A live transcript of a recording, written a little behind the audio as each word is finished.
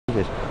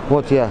здесь.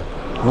 Вот я.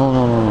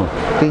 Ну.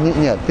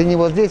 Нет, ты не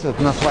вот здесь вот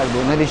на свадьбу,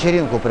 на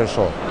вечеринку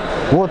пришел.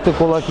 Вот ты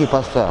кулаки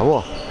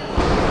поставил.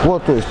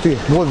 Вот, то есть ты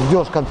вот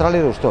ждешь,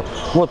 контролируешь, что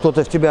вот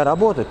кто-то в тебя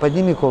работает,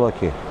 подними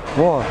кулаки.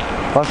 Вот.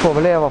 Пошел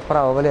влево,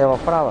 вправо, влево,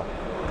 вправо.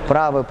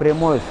 Правый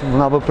прямой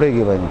на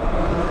выпрыгивание.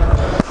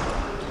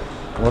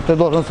 Вот ты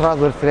должен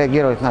сразу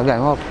среагировать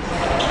ногами. Вот.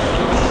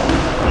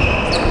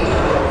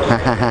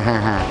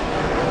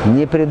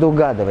 Не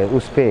предугадывай,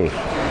 успеешь.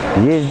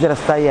 Есть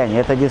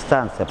расстояние, это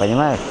дистанция,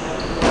 понимаешь?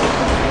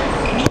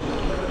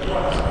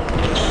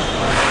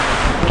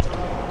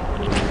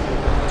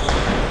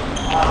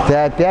 Ты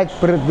опять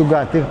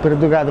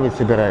предугадывать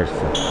собираешься.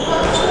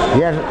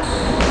 Я же...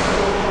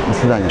 До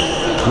свидания.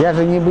 Я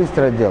же не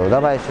быстро делаю.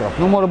 Давай еще раз.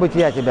 Ну, может быть,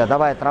 я тебя.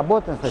 Давай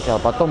отработаем сначала,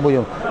 потом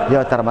будем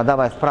делать арма.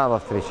 Давай справа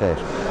встречаешь.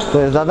 То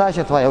есть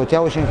задача твоя, у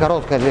тебя очень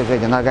короткое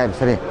движение ногами.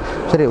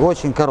 Смотри,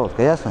 очень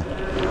короткое, ясно?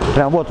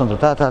 Прям вот он,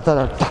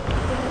 та-та-та-та.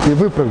 И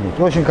выпрыгнуть.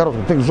 Очень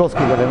короткий. Ты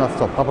жесткий на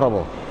стоп.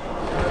 Попробовал.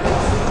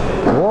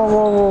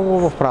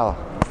 Во-во-во-во, вправо.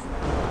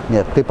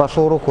 Нет, ты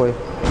пошел рукой.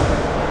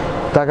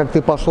 Так как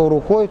ты пошел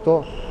рукой,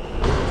 то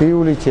ты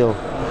улетел.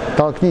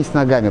 Толкнись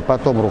ногами,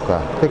 потом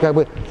рука. Ты как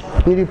бы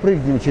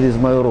перепрыгни через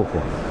мою руку.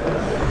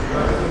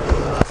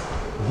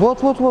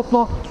 Вот,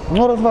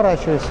 но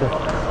разворачивайся.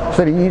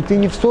 Смотри, ты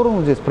не в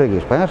сторону здесь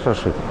прыгаешь, понимаешь,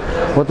 Рашид?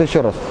 Вот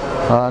еще раз.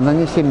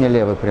 Нанеси мне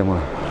левый прямой.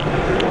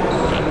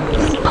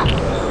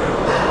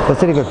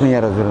 Посмотри, как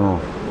меня развернул.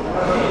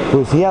 То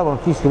есть я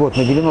фактически вот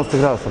на 90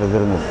 градусов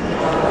развернулся.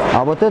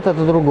 А вот это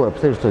другое.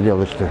 Посмотри, что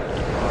делаешь ты.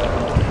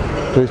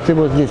 То есть ты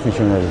вот здесь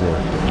начинаешь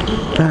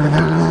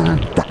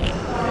делать.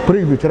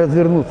 Прыгнуть,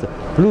 развернуться.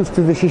 Плюс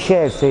ты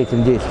защищаешься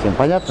этим действием.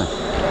 Понятно?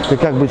 Ты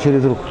как бы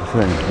через руку.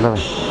 Давай.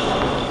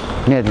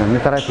 Медленно, не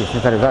торопись,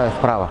 давай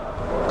вправо.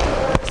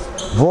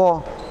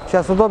 Во!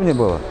 Сейчас удобнее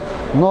было.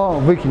 Но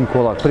выкинь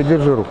кулак,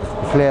 придержи руку.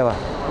 Слева.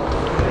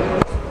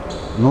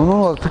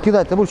 Ну, ты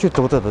кидай, ты будешь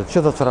что-то вот это.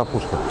 Что за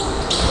царапушка?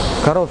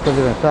 Короткое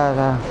движение.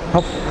 Да.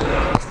 Оп.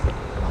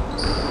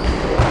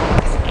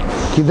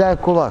 Кидай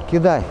кулак,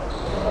 кидай.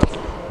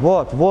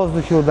 Вот, в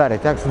воздухе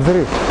ударить. Так,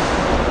 взрыв.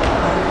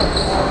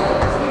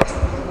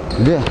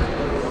 Где?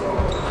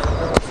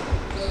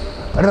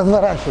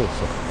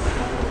 Разворачивайся.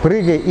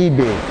 Прыгай и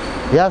бей.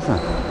 Ясно?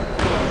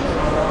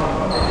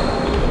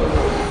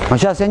 А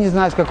сейчас я не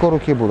знаю, с какой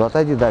руки буду.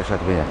 Отойди дальше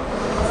от меня.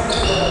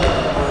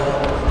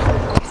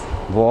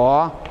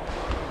 Во.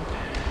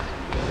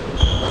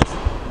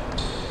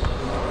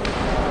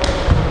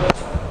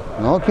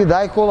 Ну,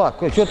 кидай кулак.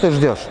 Что ты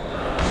ждешь?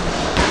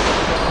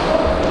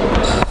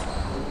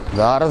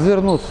 Да,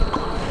 развернуться.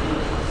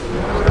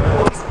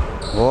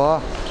 Во.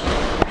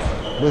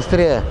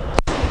 Быстрее.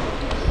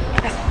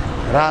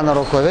 Рано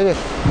рукой, видишь?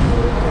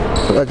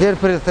 А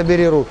теперь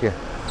собери руки.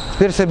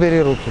 Теперь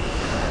собери руки.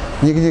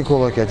 Не гни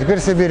кулаки, а теперь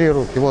собери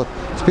руки. Вот.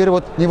 Теперь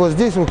вот не вот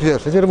здесь руки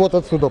держишь, а теперь вот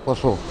отсюда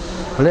пошел.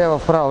 Влево,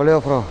 вправо,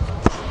 влево, вправо.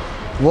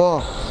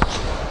 Во.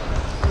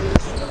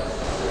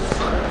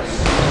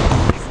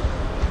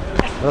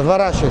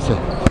 Разворачивайся.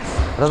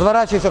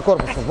 Разворачивайся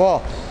корпусом.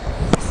 Во.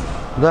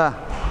 Да.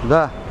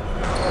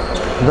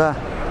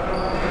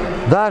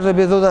 Даже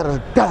без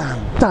удара.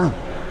 Там.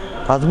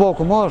 А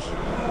сбоку можешь?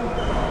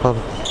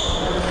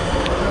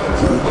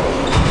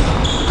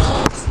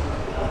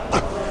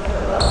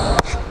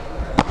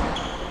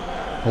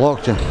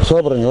 Локти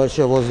собраны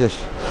вообще вот здесь.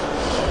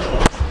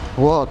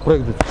 Вот,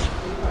 прыгнуть.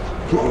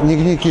 Не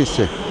гни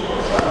кисти.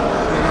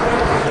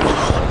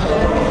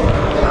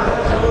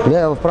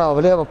 Влево, вправо,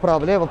 влево, вправо,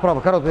 влево, вправо.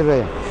 Короткое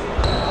движение.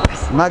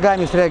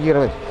 Ногами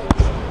среагировать.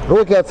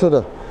 Руки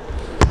отсюда.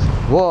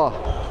 Во.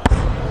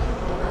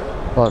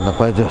 Ладно,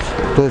 пойдет.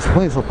 То есть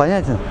смысл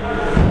понятен?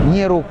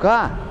 Не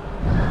рука,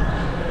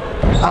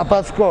 а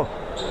подскок.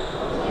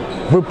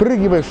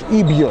 Выпрыгиваешь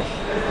и бьешь.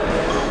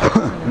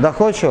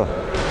 Доходчиво?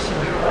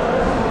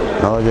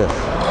 Молодец.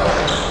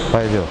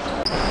 Пойдет.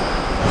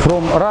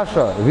 From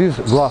Russia with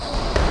glove.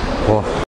 О.